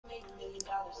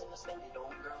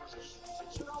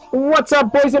What's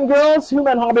up, boys and girls?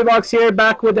 Human Hobbybox here,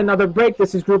 back with another break.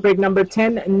 This is group break number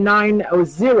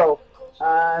 10900.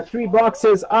 3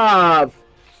 boxes of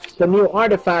the new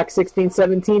Artifact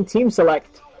 1617 Team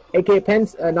Select. AK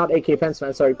Pens, not AK Pens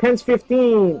fan, sorry. Pens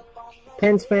 15.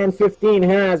 Pens fan 15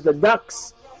 has the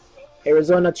Ducks,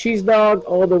 Arizona Cheese Dog,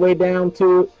 all the way down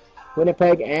to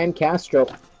Winnipeg and Castro.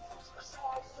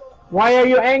 Why are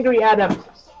you angry, Adam?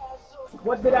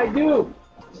 What did I do?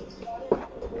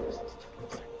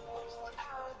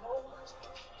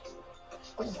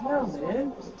 What the hell,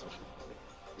 man?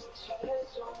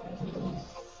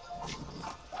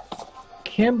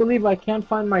 Can't believe I can't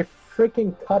find my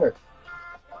freaking cutter.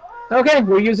 Okay,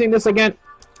 we're using this again.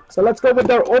 So let's go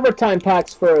with our overtime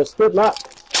packs first. Good luck.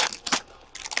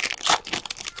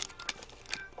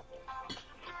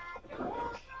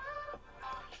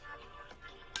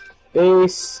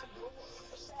 Base.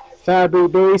 Fabry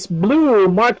base. Blue.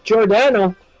 Mark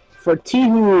Giordano for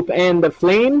T-Hoop and the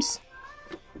Flames.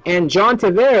 And John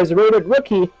Tavares, rated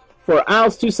rookie for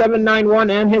Als 2791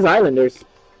 and his Islanders.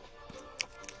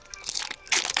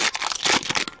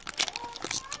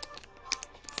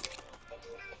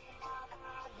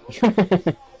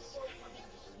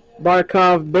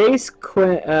 Barkov base,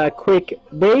 quick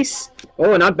base.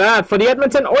 Oh, not bad. For the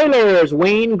Edmonton Oilers,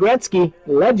 Wayne Gretzky,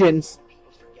 Legends.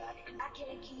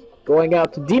 Going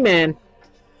out to D-Man.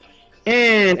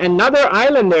 And another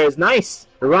Islanders, nice.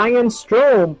 Ryan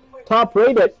Strome, top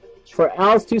rated for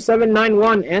Als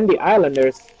 2791 and the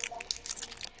Islanders.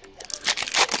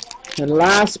 And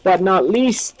last but not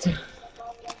least,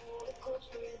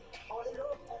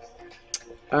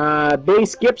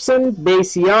 base Gibson,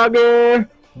 base Yager,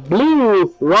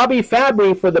 blue Robbie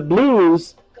Fabry for the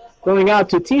Blues, going out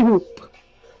to T-Hoop.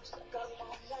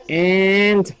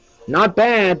 And not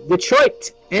bad,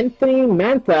 Detroit, Anthony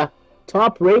Mantha,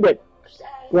 top rated,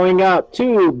 going out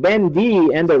to Ben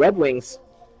D and the Red Wings.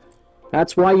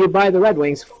 That's why you buy the Red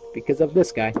Wings, because of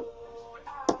this guy.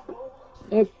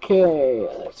 Okay,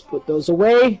 let's put those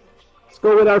away. Let's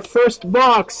go with our first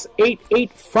box,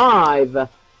 885.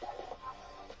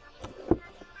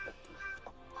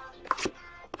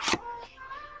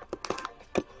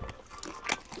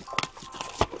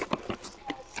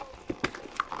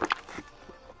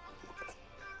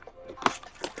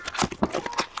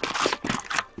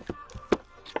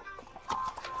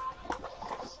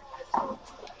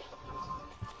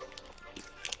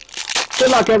 Good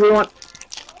luck, everyone.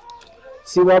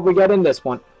 See what we get in this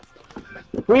one.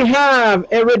 We have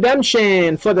a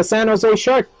redemption for the San Jose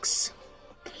Sharks.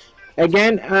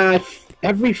 Again,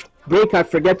 every break I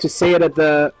forget to say it at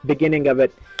the beginning of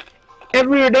it.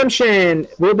 Every redemption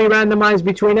will be randomized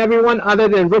between everyone other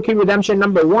than rookie redemption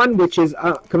number 1, which is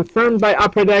confirmed by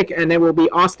Upper Deck, and it will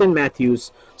be Austin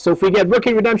Matthews. So if we get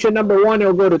rookie redemption number 1, it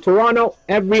will go to Toronto.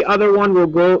 Every other one will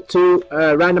go to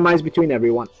randomized between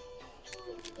everyone.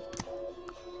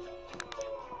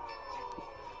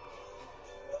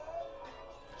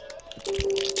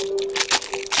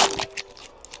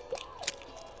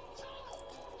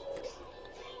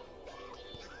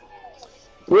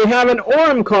 We have an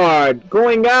Orem card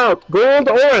going out. Gold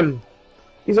Orem.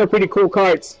 These are pretty cool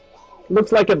cards.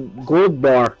 Looks like a gold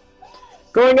bar.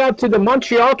 Going out to the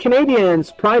Montreal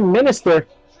Canadiens, Prime Minister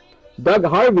Doug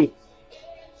Harvey.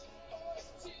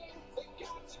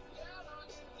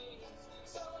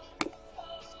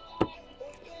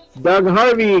 Doug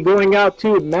Harvey going out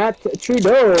to Matt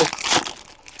Trudeau.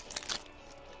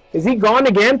 Is he gone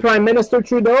again, Prime Minister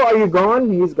Trudeau? Are you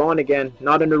gone? He's gone again.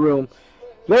 Not in the room.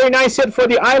 Very nice hit for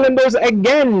the Islanders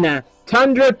again.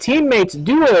 Tundra Teammates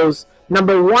Duos,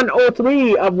 number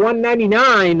 103 of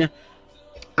 199.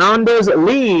 Anders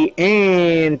Lee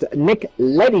and Nick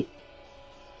Leddy.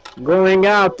 Going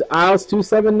out, Als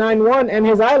 2791 and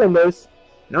his Islanders.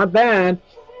 Not bad.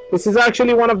 This is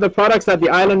actually one of the products that the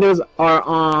Islanders are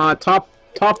on top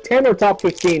 10 or top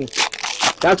 15.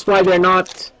 That's why they're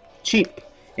not cheap.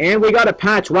 And we got a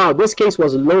patch. Wow, this case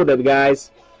was loaded,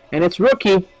 guys. And it's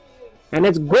rookie. And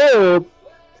it's gold,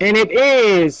 and it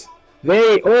is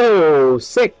very, oh,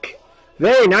 sick.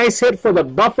 Very nice hit for the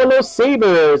Buffalo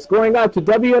Sabres, going out to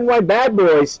WNY Bad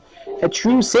Boys, a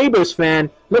true Sabres fan.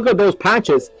 Look at those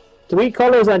patches, 3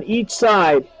 colors on each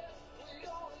side.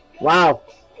 Wow,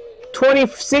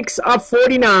 26 of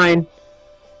 49,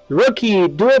 rookie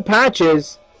dual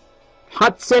patches,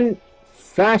 Hudson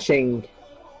Fasching.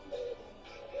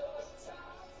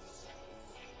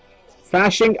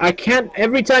 Fasching, I can't,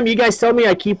 every time you guys tell me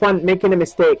I keep on making a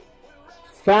mistake.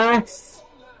 Fasching?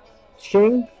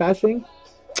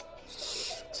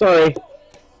 Sorry.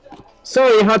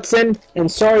 Sorry, Hudson,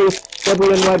 and sorry,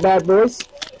 WNY Bad Boys.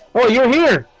 Oh, you're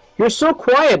here. You're so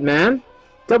quiet, man.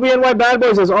 WNY Bad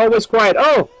Boys is always quiet.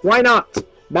 Oh, why not?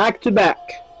 Back to back.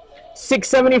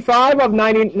 675 of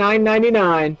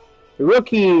 99.99.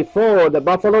 Rookie for the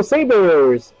Buffalo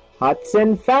Sabres.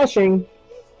 Hudson Fasching.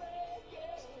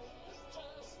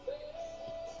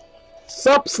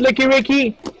 Sup, Slicky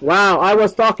Ricky? Wow, I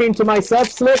was talking to myself,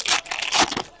 Slick.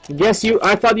 Guess you.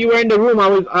 I thought you were in the room.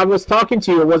 I was talking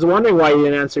to you. I was wondering why you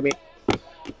didn't answer me.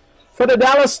 For the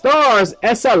Dallas Stars,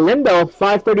 Esa Lindo,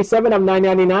 537 of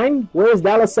 999. Where is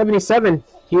Dallas 77?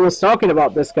 He was talking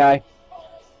about this guy.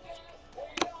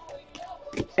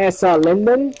 Esa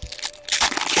Linden.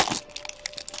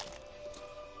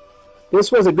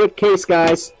 This was a good case,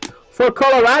 guys. For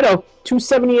Colorado,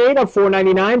 278 of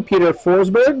 499. Peter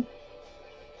Forsberg.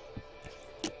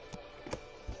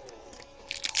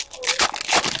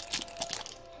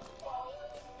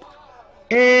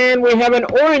 And we have an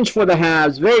orange for the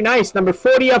Habs. Very nice. Number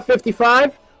 40 of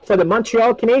 55 for the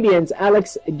Montreal Canadiens,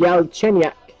 Alex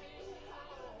Galchenyuk.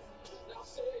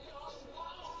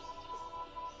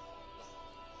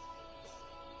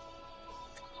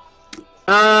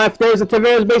 If there's a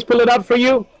Tavares base, pull it up for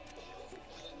you.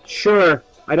 Sure.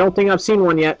 I don't think I've seen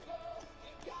one yet.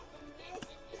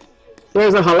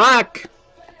 There's a Halak.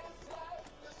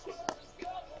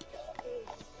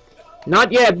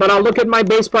 Not yet, but I'll look at my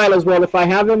base pile as well. If I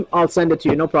have him, I'll send it to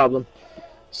you. No problem.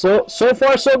 So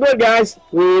far, so good, guys.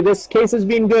 This case has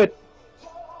been good.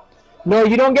 No,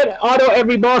 you don't get auto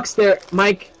every box there,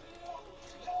 Mike.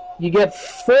 You get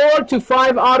 4 to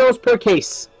 5 autos per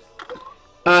case.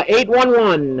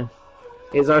 811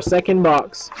 is our second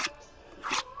box.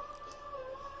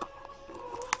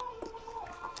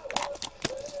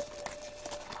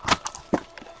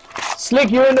 Slick,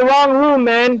 you're in the wrong room,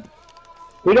 man.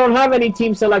 We don't have any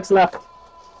team selects left.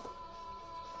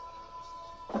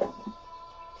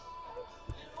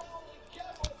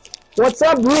 What's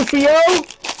up, Rufio?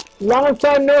 Long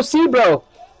time no see, bro.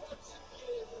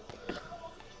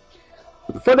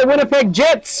 For the Winnipeg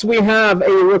Jets, we have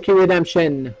a rookie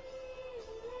redemption.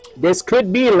 This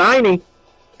could be Laine.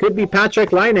 Could be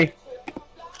Patrick Laine.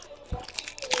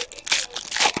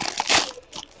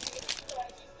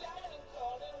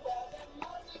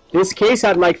 This case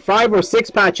had like 5 or 6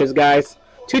 patches, guys.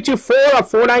 224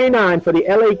 of 499 for the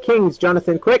LA Kings,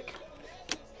 Jonathan Quick.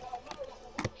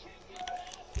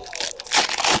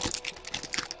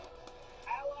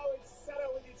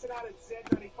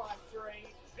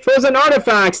 Frozen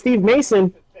Artifact, Steve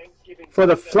Mason for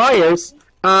the Flyers.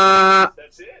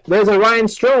 There's a Ryan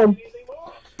Strome.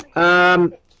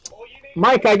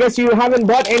 Mike, I guess you haven't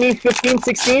bought any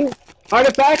 15-16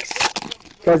 artifacts?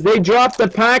 Because they dropped the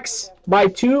packs by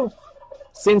 2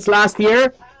 since last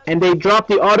year, and they dropped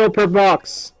the auto per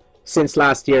box since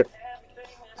last year.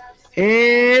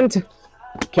 And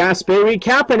Kasperi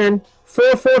Kapanen,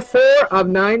 444 of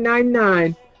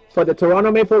 999 for the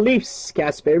Toronto Maple Leafs.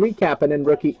 Kasperi Kapanen,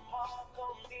 rookie.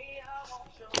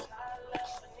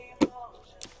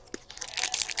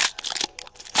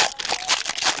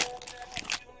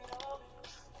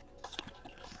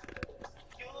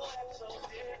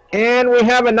 And we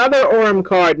have another Orem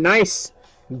card. Nice.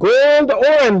 Gold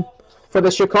Orem for the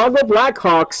Chicago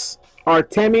Blackhawks,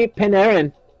 Artemi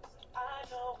Panarin.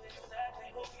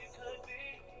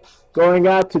 Going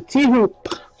out to T-Hoop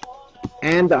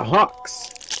and the Hawks.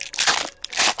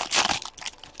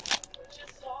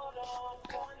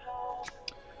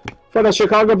 For the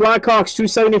Chicago Blackhawks,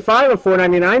 275 of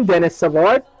 499, Dennis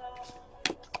Savard.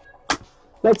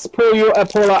 Let's pull you a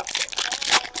pull-up.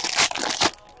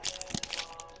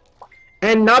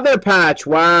 Another patch.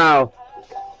 Wow.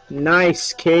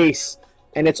 Nice case.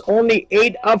 And it's only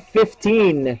 8 of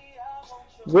 15.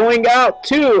 Going out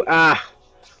to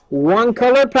one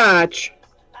color patch.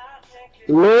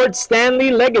 Lord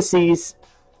Stanley Legacies.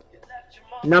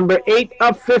 Number 8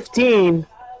 of 15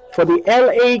 for the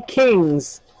LA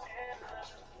Kings,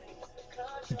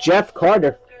 Jeff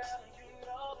Carter.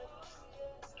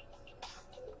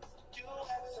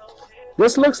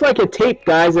 This looks like a tape,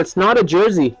 guys. It's not a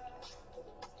jersey.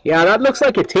 Yeah, that looks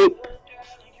like a tape.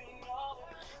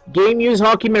 Game used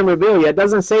hockey memorabilia. It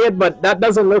doesn't say it, but that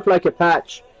doesn't look like a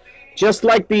patch. Just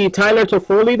like the Tyler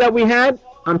Toffoli that we had,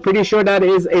 I'm pretty sure that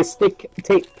is a stick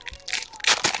tape.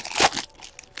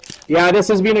 Yeah, this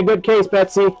has been a good case,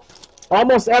 Betsy.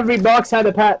 Almost every box had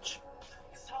a patch.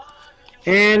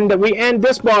 And we end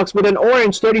this box with an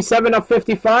orange 37 of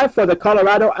 55 for the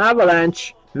Colorado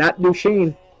Avalanche, Matt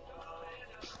Duchene.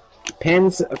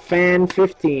 Pens Fan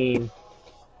 15.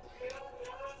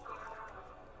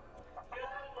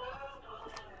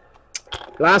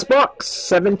 Last box,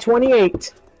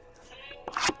 728.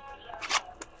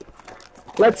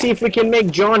 Let's see if we can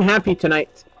make John happy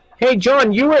tonight. Hey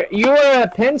John, you were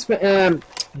a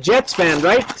Jets fan,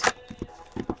 right?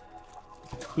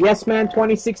 Yes Man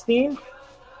 2016?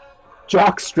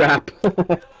 Jockstrap.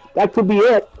 That could be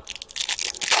it.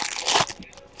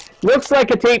 Looks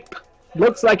like a tape.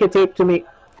 Looks like a tape to me.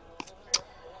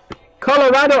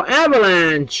 Colorado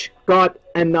Avalanche got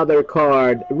another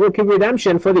card. Rookie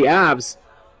redemption for the Avs.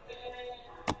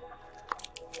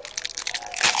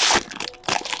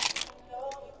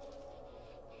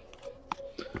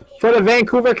 For the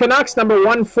Vancouver Canucks, number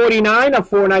 149 of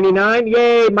 499.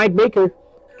 Yay, Mike Baker.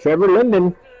 Trevor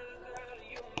Linden.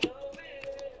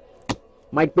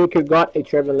 Mike Baker got a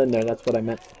Trevor Linden. That's what I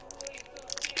meant.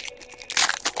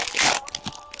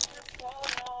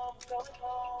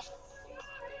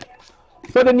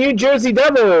 For the New Jersey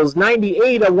Devils,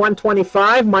 98 of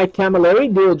 125. Mike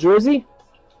Camilleri, dual jersey.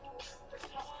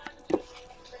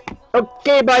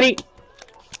 Okay, buddy.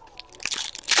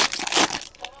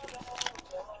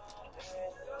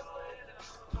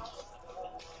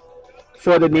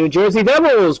 For the New Jersey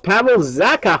Devils, Pavel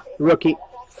Zacha, rookie,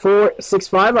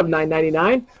 465 of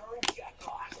 999.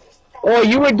 Oh,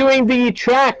 you were doing the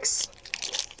tracks,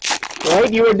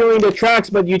 right? You were doing the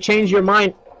tracks, but you changed your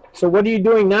mind. So what are you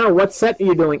doing now? What set are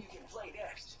you doing?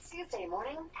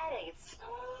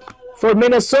 For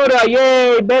Minnesota,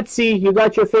 yay, Betsy, you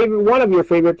got your favorite, one of your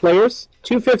favorite players.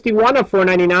 251 of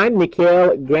 499,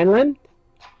 Mikael Granlund.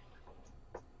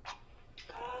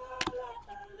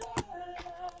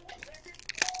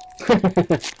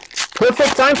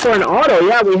 Perfect time for an auto.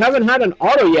 Yeah, we haven't had an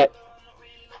auto yet.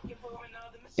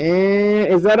 And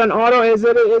is that an auto? Is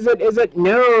it?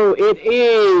 No, it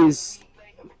is.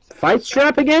 Fight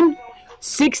strap again?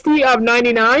 60 of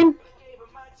 99.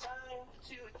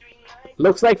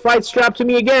 Looks like fight strap to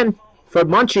me again. For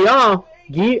Montreal,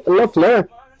 Guy Lafleur.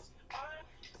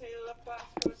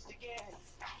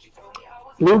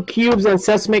 Blue cubes and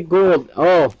Seismic Gold.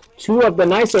 Oh, two of the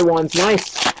nicer ones.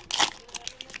 Nice.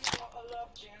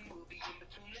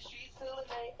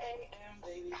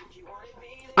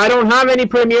 I don't have any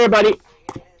Premier, buddy.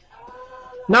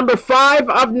 Number 5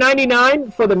 of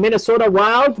 99 for the Minnesota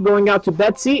Wild. Going out to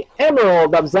Betsy.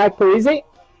 Emerald of Zach Parise.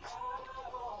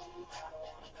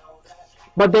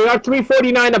 But they are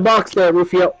 $3.49 a box there,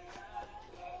 Rufio.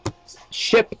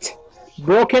 Shipped.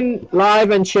 Broken, live,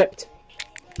 and shipped.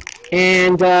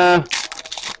 And,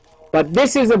 but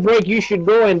this is a break you should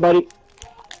go in, buddy.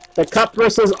 The Cup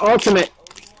versus Ultimate.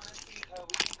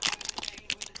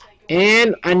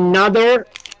 And another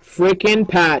freaking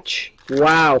patch.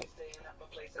 Wow.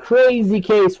 Crazy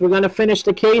case. We're going to finish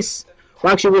the case.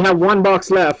 Well, actually, we have one box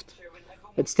left.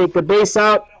 Let's take the base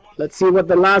out. Let's see what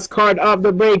the last card of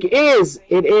the break is.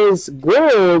 It is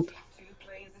gold.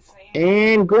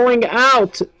 And going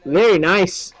out. Very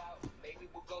nice.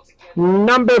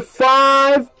 Number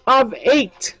 5 of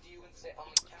 8.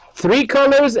 3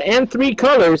 colors and 3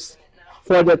 colors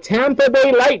for the Tampa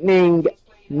Bay Lightning.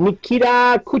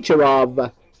 Nikita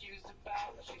Kucherov.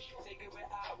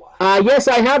 Yes,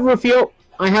 I have Rufio.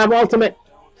 I have Ultimate.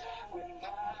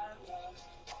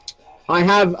 I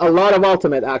have a lot of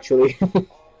Ultimate, actually.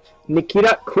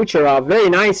 Nikita Kucherov. Very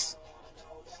nice.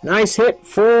 Nice hit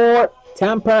for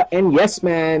Tampa and Yes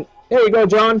Man. There you go,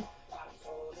 John.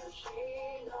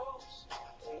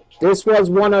 This was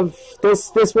one of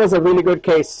this was a really good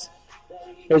case.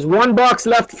 There's one box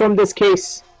left from this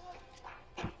case.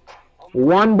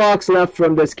 One box left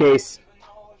from this case.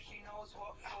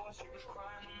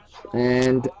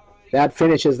 And that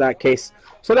finishes that case.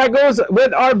 So that goes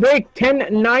with our break.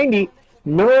 1090.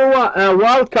 No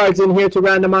wild cards in here to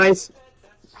randomize.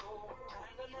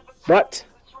 But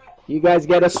you guys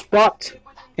get a spot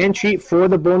entry for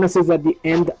the bonuses at the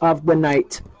end of the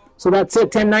night. So that's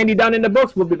it. 1090 done in the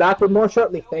books. We'll be back with more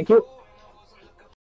shortly. Thank you.